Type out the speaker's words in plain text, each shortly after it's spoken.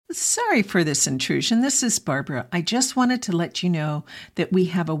Sorry for this intrusion. This is Barbara. I just wanted to let you know that we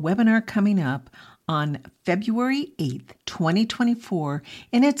have a webinar coming up on February 8th, 2024,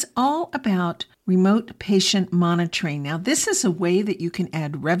 and it's all about remote patient monitoring. Now, this is a way that you can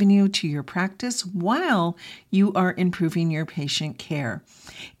add revenue to your practice while you are improving your patient care.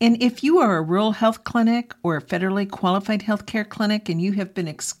 And if you are a rural health clinic or a federally qualified healthcare clinic and you have been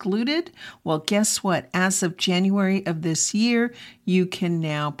excluded, well, guess what? As of January of this year, you can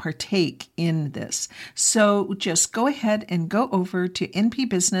now partake in this. So just go ahead and go over to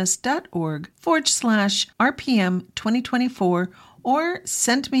npbusiness.org/RPM 2024 or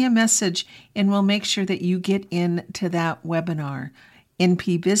send me a message and we'll make sure that you get into that webinar.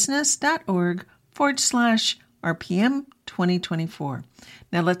 npbusiness.org/RPM 2024.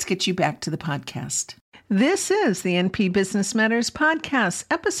 Now let's get you back to the podcast. This is the NP Business Matters Podcast,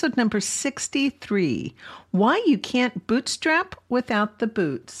 episode number 63, Why You Can't Bootstrap Without the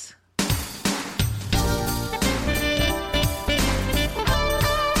Boots.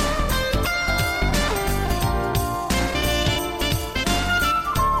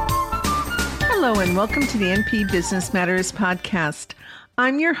 Hello and welcome to the NP Business Matters Podcast.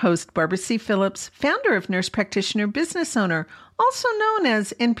 I'm your host, Barbara C. Phillips, founder of Nurse Practitioner Business Owner, also known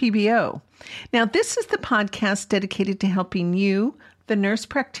as NPBO. Now, this is the podcast dedicated to helping you, the nurse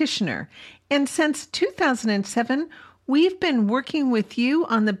practitioner. And since 2007, we've been working with you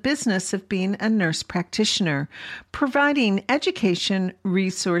on the business of being a nurse practitioner, providing education,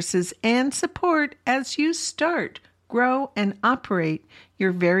 resources, and support as you start, grow, and operate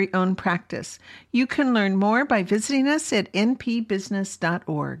your very own practice. You can learn more by visiting us at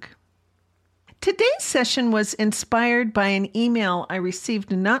npbusiness.org. Today's session was inspired by an email I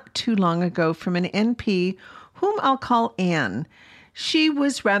received not too long ago from an NP whom I'll call Anne. She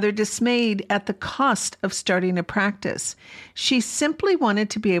was rather dismayed at the cost of starting a practice. She simply wanted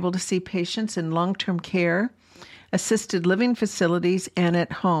to be able to see patients in long-term care, assisted living facilities, and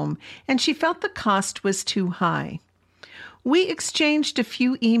at home, and she felt the cost was too high. We exchanged a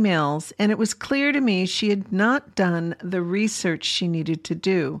few emails, and it was clear to me she had not done the research she needed to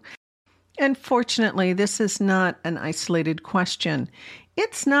do. And fortunately, this is not an isolated question.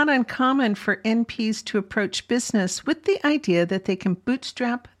 It's not uncommon for NPs to approach business with the idea that they can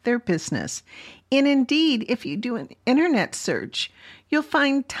bootstrap their business. And indeed, if you do an internet search, you'll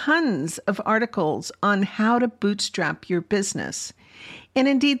find tons of articles on how to bootstrap your business. And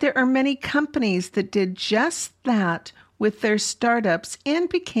indeed, there are many companies that did just that with their startups and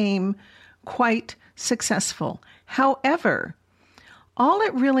became quite successful. However, all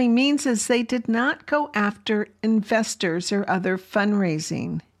it really means is they did not go after investors or other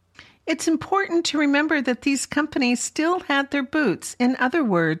fundraising. It's important to remember that these companies still had their boots. In other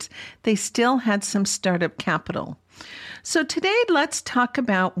words, they still had some startup capital. So today, let's talk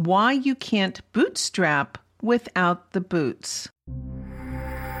about why you can't bootstrap without the boots.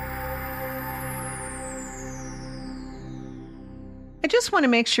 I just want to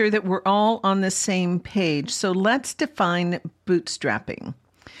make sure that we're all on the same page. So let's define bootstrapping.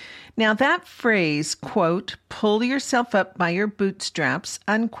 Now that phrase, quote, pull yourself up by your bootstraps,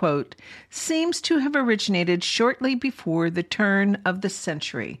 unquote, seems to have originated shortly before the turn of the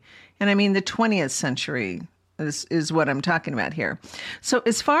century. And I mean the 20th century. This is what I'm talking about here. So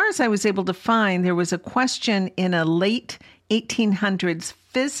as far as I was able to find, there was a question in a late 1800s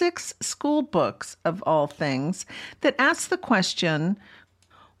physics school books, of all things, that asked the question,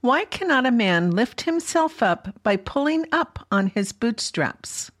 why cannot a man lift himself up by pulling up on his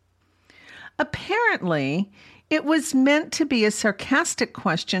bootstraps? Apparently, it was meant to be a sarcastic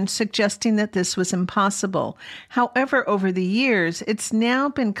question suggesting that this was impossible. However, over the years, it's now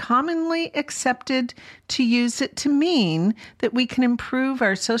been commonly accepted to use it to mean that we can improve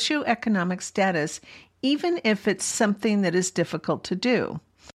our socioeconomic status even if it's something that is difficult to do.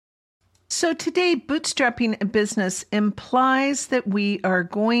 So today, bootstrapping a business implies that we are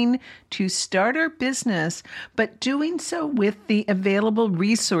going to start our business, but doing so with the available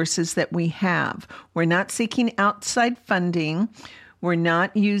resources that we have. We're not seeking outside funding. We're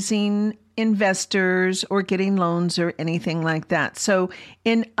not using investors or getting loans or anything like that. So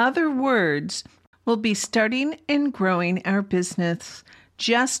in other words, we'll be starting and growing our business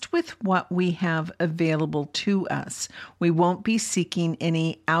just with what we have available to us. We won't be seeking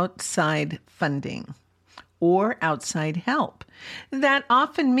any outside funding or outside help. That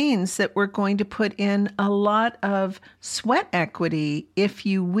often means that we're going to put in a lot of sweat equity, if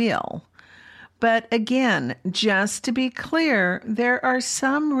you will. But again, just to be clear, there are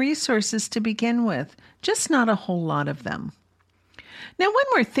some resources to begin with, just not a whole lot of them. Now, when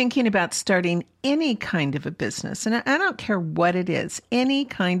we're thinking about starting any kind of a business, and I don't care what it is, any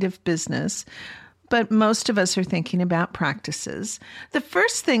kind of business, but most of us are thinking about practices, the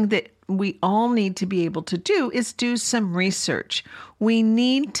first thing that we all need to be able to do is do some research. We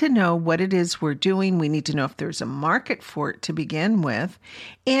need to know what it is we're doing. We need to know if there's a market for it to begin with.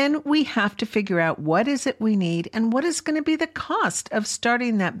 And we have to figure out what is it we need and what is going to be the cost of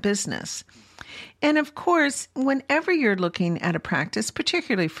starting that business. And of course, whenever you're looking at a practice,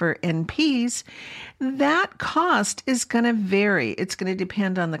 particularly for NPs, that cost is going to vary. It's going to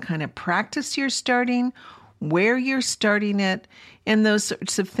depend on the kind of practice you're starting, where you're starting it, and those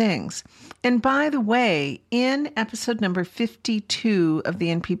sorts of things. And by the way, in episode number 52 of the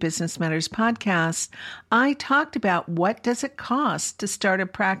NP Business Matters podcast, I talked about what does it cost to start a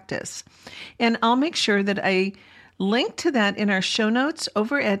practice. And I'll make sure that I link to that in our show notes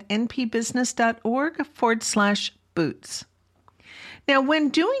over at npbusiness.org/boots. Now, when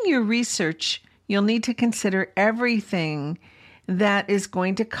doing your research, you'll need to consider everything that is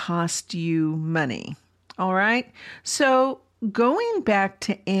going to cost you money. All right. So going back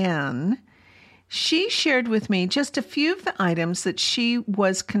to Anne, she shared with me just a few of the items that she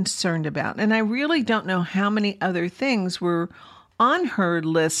was concerned about. And I really don't know how many other things were on her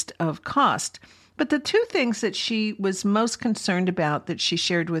list of cost. But the two things that she was most concerned about that she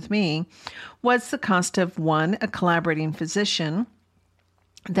shared with me was the cost of one, a collaborating physician.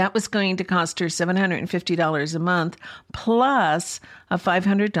 That was going to cost her $750 a month plus a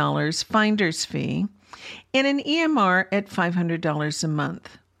 $500 finder's fee and an EMR at $500 a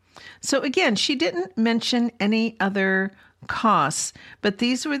month. So again, she didn't mention any other costs, but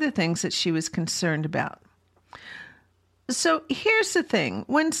these were the things that she was concerned about. So here's the thing.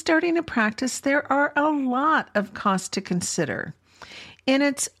 When starting a practice, there are a lot of costs to consider. And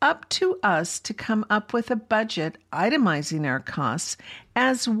it's up to us to come up with a budget itemizing our costs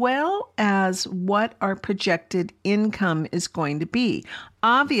as well as what our projected income is going to be.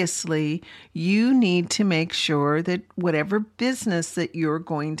 Obviously, you need to make sure that whatever business that you're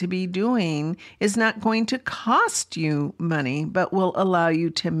going to be doing is not going to cost you money, but will allow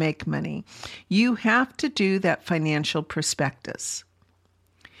you to make money. You have to do that financial prospectus.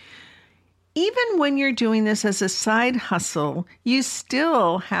 Even when you're doing this as a side hustle, you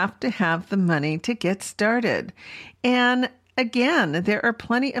still have to have the money to get started. And again, there are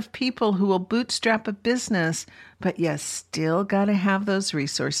plenty of people who will bootstrap a business, but you still got to have those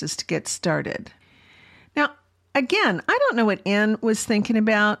resources to get started. Now, again, I don't know what Anne was thinking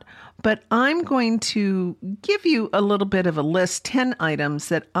about, but I'm going to give you a little bit of a list, 10 items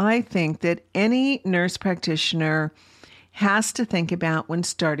that I think that any nurse practitioner has to think about when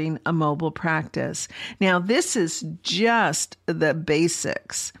starting a mobile practice. Now, this is just the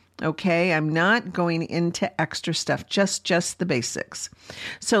basics, okay? I'm not going into extra stuff, just the basics.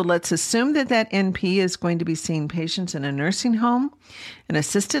 So let's assume that that NP is going to be seeing patients in a nursing home, an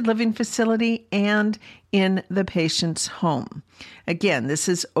assisted living facility, and in the patient's home. Again, this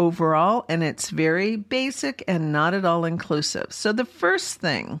is overall, and it's very basic and not at all inclusive. So the first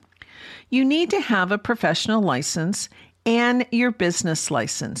thing, you need to have a professional license and your business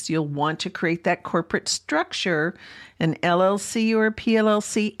license. You'll want to create that corporate structure, an LLC or a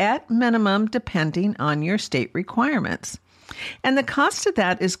PLLC at minimum, depending on your state requirements. And the cost of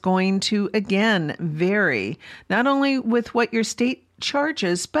that is going to, again, vary, not only with what your state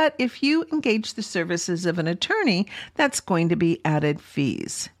charges, but if you engage the services of an attorney, that's going to be added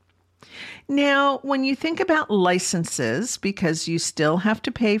fees. Now, when you think about licenses, because you still have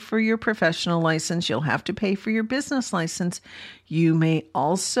to pay for your professional license, you'll have to pay for your business license, you may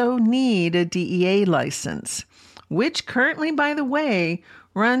also need a DEA license, which currently, by the way,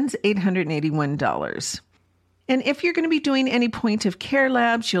 runs $881. And if you're going to be doing any point of care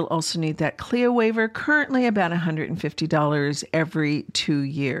labs, you'll also need that CLIA waiver, currently about $150 every 2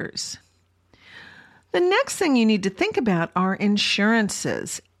 years. The next thing you need to think about are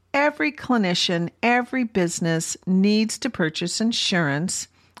insurances. Every clinician, every business needs to purchase insurance,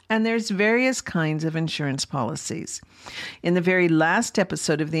 and there's various kinds of insurance policies. In the very last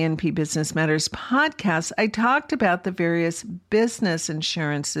episode of the NP Business Matters podcast, I talked about the various business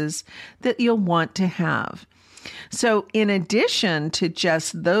insurances that you'll want to have. So in addition to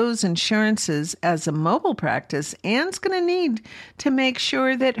just those insurances as a mobile practice, Anne's going to need to make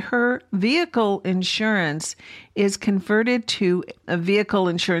sure that her vehicle insurance is converted to a vehicle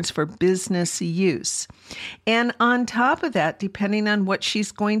insurance for business use. And on top of that, depending on what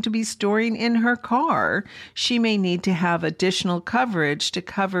she's going to be storing in her car, she may need to have additional coverage to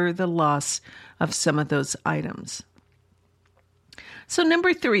cover the loss of some of those items. So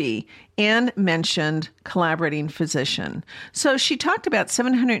number 3, Anne mentioned collaborating physician. So she talked about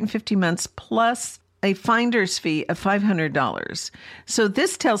 750 months plus a finder's fee of $500. So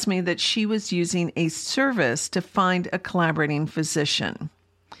this tells me that she was using a service to find a collaborating physician.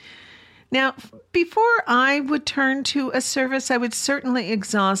 Now, before I would turn to a service, I would certainly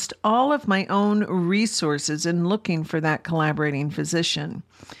exhaust all of my own resources in looking for that collaborating physician.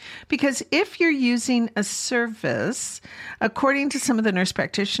 Because if you're using a service, according to some of the nurse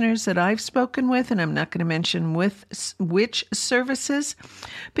practitioners that I've spoken with, and I'm not going to mention which services,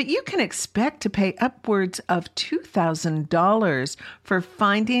 but you can expect to pay upwards of $2,000 for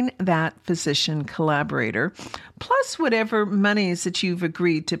finding that physician collaborator, plus whatever monies that you've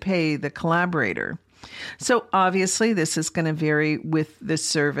agreed to pay the collaborator. So obviously this is going to vary with the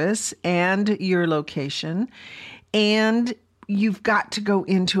service and your location, and you've got to go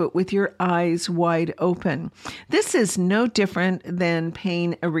into it with your eyes wide open. This is no different than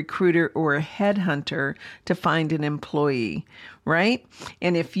paying a recruiter or a headhunter to find an employee, right?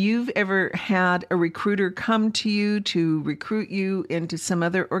 And if you've ever had a recruiter come to you to recruit you into some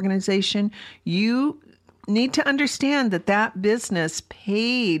other organization, you need to understand that that business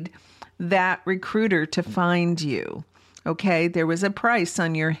paid that recruiter to find you. Okay? There was a price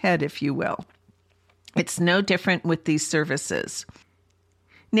on your head, if you will. It's no different with these services.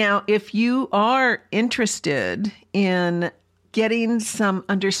 Now, if you are interested in getting some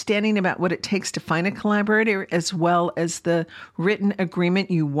understanding about what it takes to find a collaborator, as well as the written agreement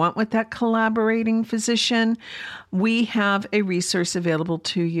you want with that collaborating physician, we have a resource available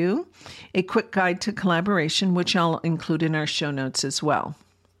to you, a quick guide to collaboration, which I'll include in our show notes as well.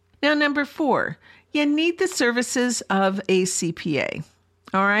 Now, number 4, you need the services of a CPA.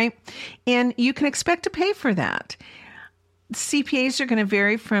 All right. And you can expect to pay for that. CPAs are going to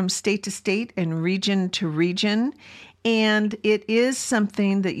vary from state to state and region to region. And it is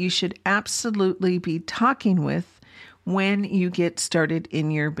something that you should absolutely be talking with when you get started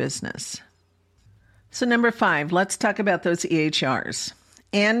in your business. So number 5, let's talk about those EHRs.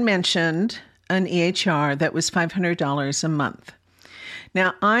 Anne mentioned an EHR that was $500 a month.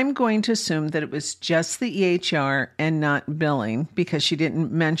 Now, I'm going to assume that it was just the EHR and not billing because she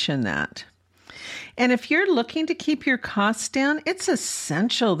didn't mention that. And if you're looking to keep your costs down, it's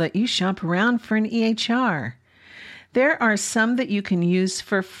essential that you shop around for an EHR. There are some that you can use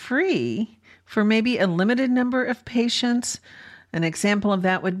for free for maybe a limited number of patients. An example of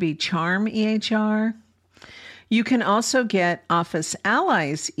that would be Charm EHR. You can also get Office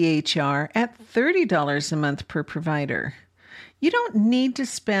Allies EHR at $30 a month per provider. You don't need to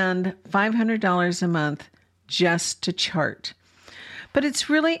spend $500 a month just to chart. But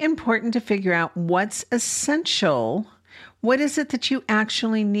it's really important to figure out what's essential. What is it that you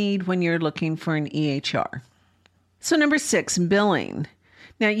actually need when you're looking for an EHR? So number 6, billing.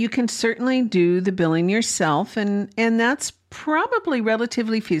 Now, you can certainly do the billing yourself, and that's probably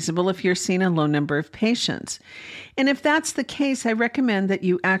relatively feasible if you're seeing a low number of patients. And if that's the case, I recommend that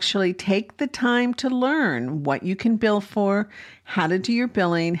you actually take the time to learn what you can bill for, how to do your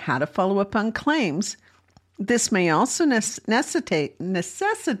billing, how to follow up on claims. This may also necessitate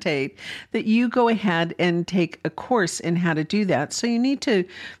that you go ahead and take a course in how to do that. So you need to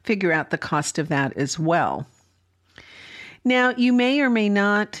figure out the cost of that as well. Now, you may or may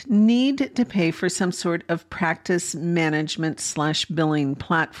not need to pay for some sort of practice management / billing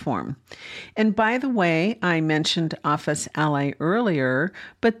platform. And by the way, I mentioned Office Ally earlier,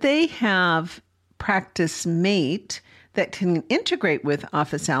 but they have Practice Mate that can integrate with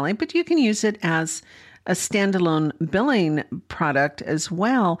Office Ally, but you can use it as a standalone billing product as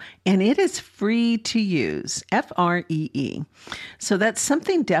well, and it is free to use, free. So that's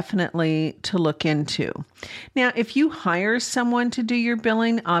something definitely to look into. Now, if you hire someone to do your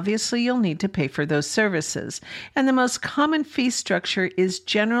billing, obviously you'll need to pay for those services. And the most common fee structure is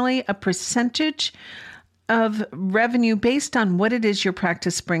generally a percentage of revenue based on what it is your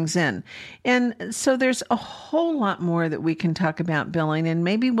practice brings in. And so there's a whole lot more that we can talk about billing, and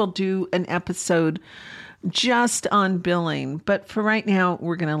maybe we'll do an episode just on billing. But for right now,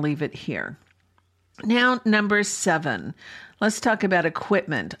 we're going to leave it here. Now, number 7, let's talk about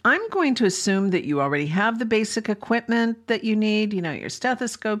equipment. I'm going to assume that you already have the basic equipment that you need, your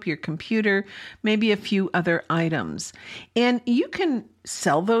stethoscope, your computer, maybe a few other items. And you can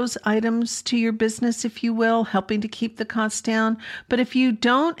sell those items to your business, if you will, helping to keep the costs down. But if you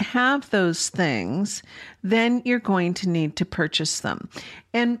don't have those things, then you're going to need to purchase them.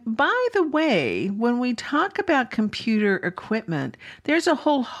 And by the way, when we talk about computer equipment, there's a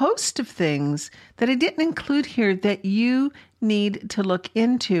whole host of things that I didn't include here that you need to look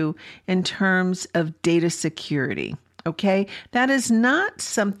into in terms of data security. Okay, that is not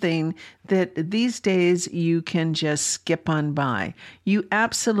something that these days you can just skip on by. You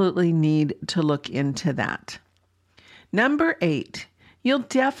absolutely need to look into that. Number 8, you'll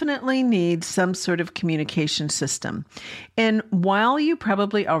definitely need some sort of communication system. And while you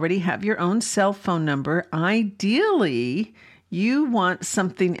probably already have your own cell phone number, ideally, you want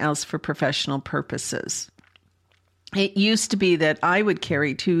something else for professional purposes. It used to be that I would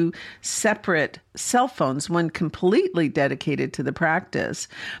carry 2 separate cell phones, one completely dedicated to the practice.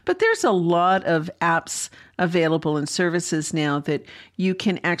 But there's a lot of apps available and services now that you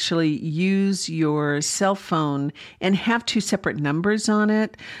can actually use your cell phone and have 2 separate numbers on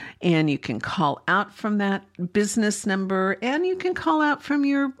it. And you can call out from that business number and you can call out from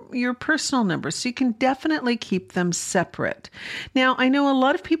your personal number. So you can definitely keep them separate. Now, I know a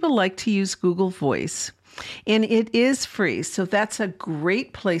lot of people like to use Google Voice. And it is free, so that's a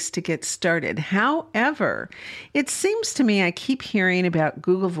great place to get started. However, it seems to me I keep hearing about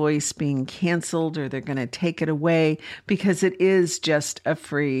Google Voice being canceled or they're going to take it away because it is just a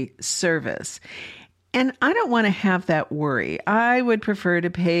free service. And I don't want to have that worry. I would prefer to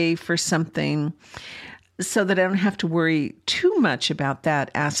pay for something so that I don't have to worry too much about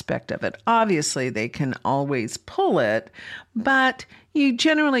that aspect of it. Obviously, they can always pull it, but you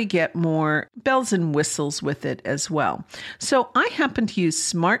generally get more bells and whistles with it as well. So I happen to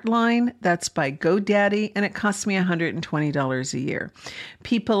use SmartLine. That's by GoDaddy, and it costs me $120 a year.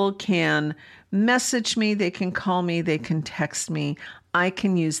 People can message me, they can call me, they can text me. I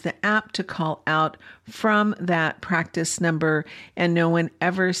can use the app to call out from that practice number, and no one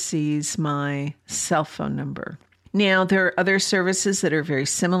ever sees my cell phone number. Now, there are other services that are very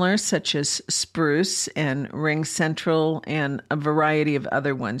similar, such as Spruce and RingCentral and a variety of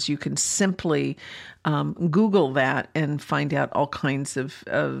other ones. You can simply Google that and find out all kinds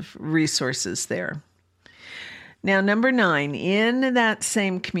of resources there. Now, number 9, in that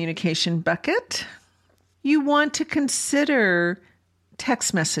same communication bucket, you want to consider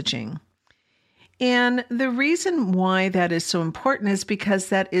text messaging. And the reason why that is so important is because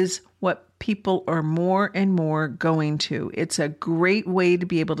that is what people are more and more going to. It's a great way to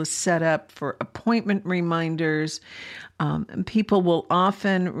be able to set up for appointment reminders. People will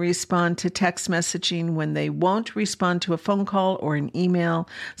often respond to text messaging when they won't respond to a phone call or an email.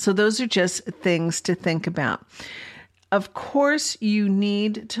 So those are just things to think about. Of course, you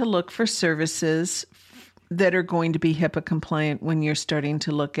need to look for services that are going to be HIPAA compliant when you're starting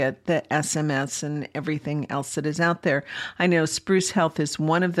to look at the SMS and everything else that is out there. I know Spruce Health is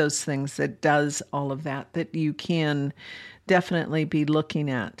one of those things that does all of that you can definitely be looking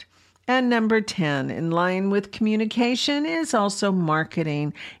at. And number 10, in line with communication, is also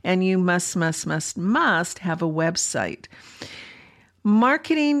marketing, and you must have a website.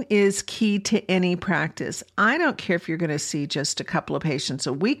 Marketing is key to any practice. I don't care if you're going to see just a couple of patients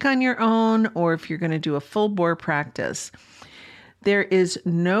a week on your own or if you're going to do a full bore practice. There is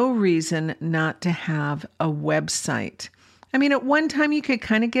no reason not to have a website. I mean, at one time you could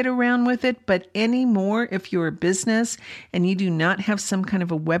kind of get around with it, but anymore, if you're a business and you do not have some kind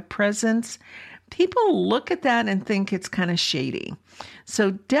of a web presence, people look at that and think it's kind of shady.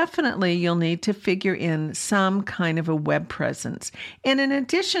 So definitely you'll need to figure in some kind of a web presence. And in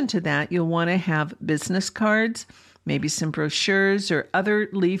addition to that, you'll want to have business cards, maybe some brochures or other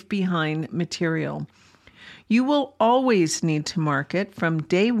leave behind material. You will always need to market from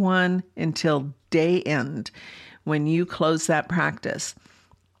day 1 until day end when you close that practice.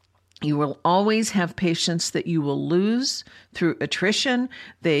 You will always have patients that you will lose through attrition.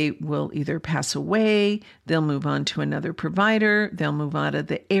 They will either pass away, they'll move on to another provider, they'll move out of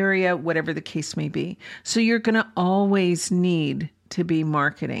the area, whatever the case may be. So you're going to always need to be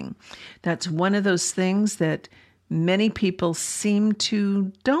marketing. That's one of those things that many people seem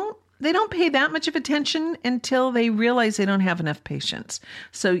to don't pay that much of attention until they realize they don't have enough patients.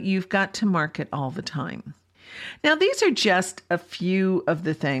 So you've got to market all the time. Now, these are just a few of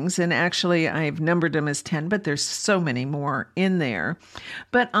the things, and actually I've numbered them as 10, but there's so many more in there.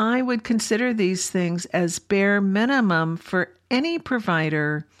 But I would consider these things as bare minimum for any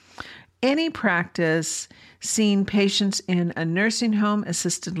provider, any practice, seeing patients in a nursing home,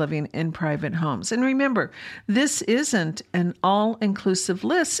 assisted living, in private homes. And remember, this isn't an all-inclusive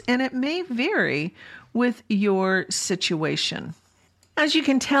list, and it may vary with your situation. As you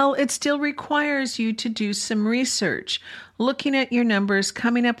can tell, it still requires you to do some research, looking at your numbers,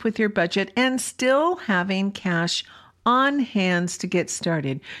 coming up with your budget, and still having cash on hands to get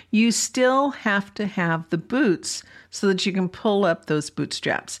started. You still have to have the boots so that you can pull up those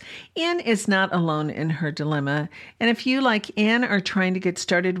bootstraps. Anne is not alone in her dilemma. And if you, like Anne, are trying to get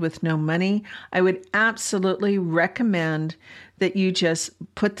started with no money, I would absolutely recommend that you just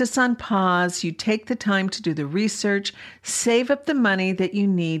put this on pause. You take the time to do the research, save up the money that you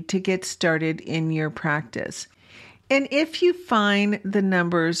need to get started in your practice. And if you find the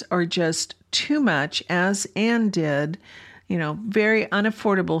numbers are just too much, as Anne did, very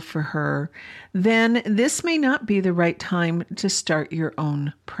unaffordable for her, then this may not be the right time to start your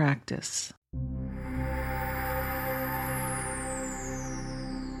own practice.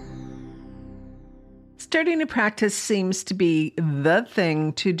 Starting a practice seems to be the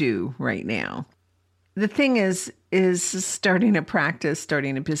thing to do right now. The thing is starting a practice,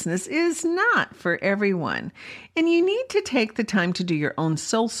 starting a business is not for everyone. And you need to take the time to do your own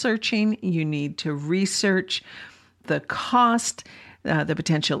soul searching. You need to research the cost, the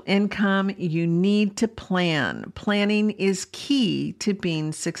potential income. You need to plan. Planning is key to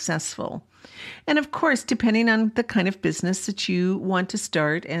being successful. And of course, depending on the kind of business that you want to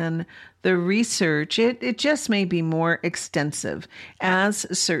start and the research, it just may be more extensive, as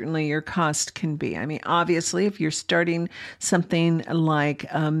certainly your cost can be. I mean, obviously, if you're starting something like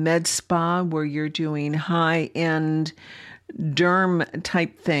a med spa where you're doing high-end derm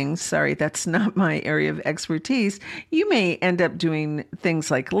type things, sorry, that's not my area of expertise, you may end up doing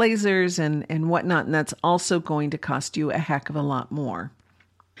things like lasers and whatnot, and that's also going to cost you a heck of a lot more.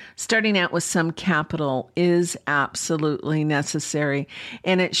 Starting out with some capital is absolutely necessary,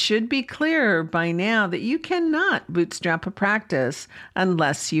 and it should be clear by now that you cannot bootstrap a practice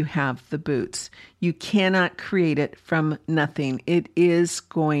unless you have the boots. You cannot create it from nothing. It is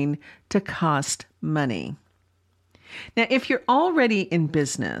going to cost money. Now, if you're already in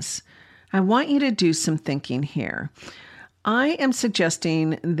business, I want you to do some thinking here. I am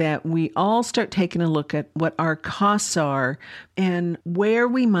suggesting that we all start taking a look at what our costs are and where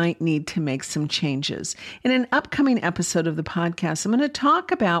we might need to make some changes. In an upcoming episode of the podcast, I'm going to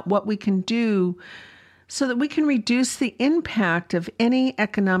talk about what we can do so that we can reduce the impact of any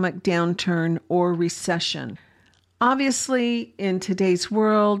economic downturn or recession. Obviously, in today's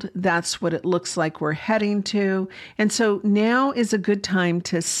world, that's what it looks like we're heading to. And so now is a good time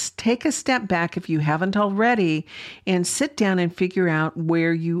to take a step back, if you haven't already, and sit down and figure out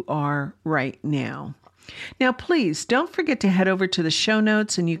where you are right now. Now, please don't forget to head over to the show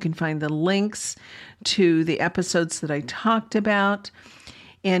notes, and you can find the links to the episodes that I talked about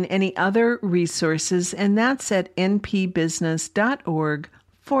and any other resources. And that's at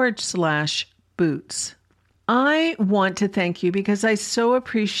npbusiness.org/boots. I want to thank you because I so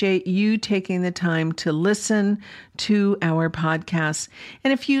appreciate you taking the time to listen to our podcast.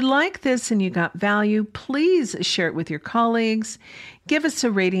 And if you like this and you got value, please share it with your colleagues. Give us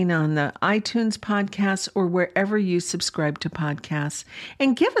a rating on the iTunes podcast or wherever you subscribe to podcasts.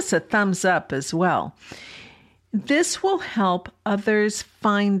 And give us a thumbs up as well. This will help others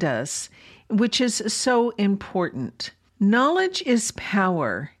find us, which is so important. Knowledge is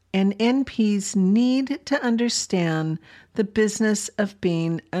power. And NPs need to understand the business of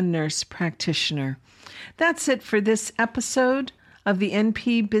being a nurse practitioner. That's it for this episode of the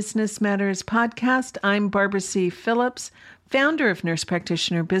NP Business Matters podcast. I'm Barbara C. Phillips, founder of Nurse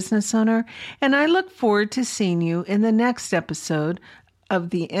Practitioner Business Owner, and I look forward to seeing you in the next episode of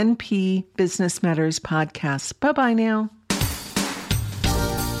the NP Business Matters podcast. Bye-bye now.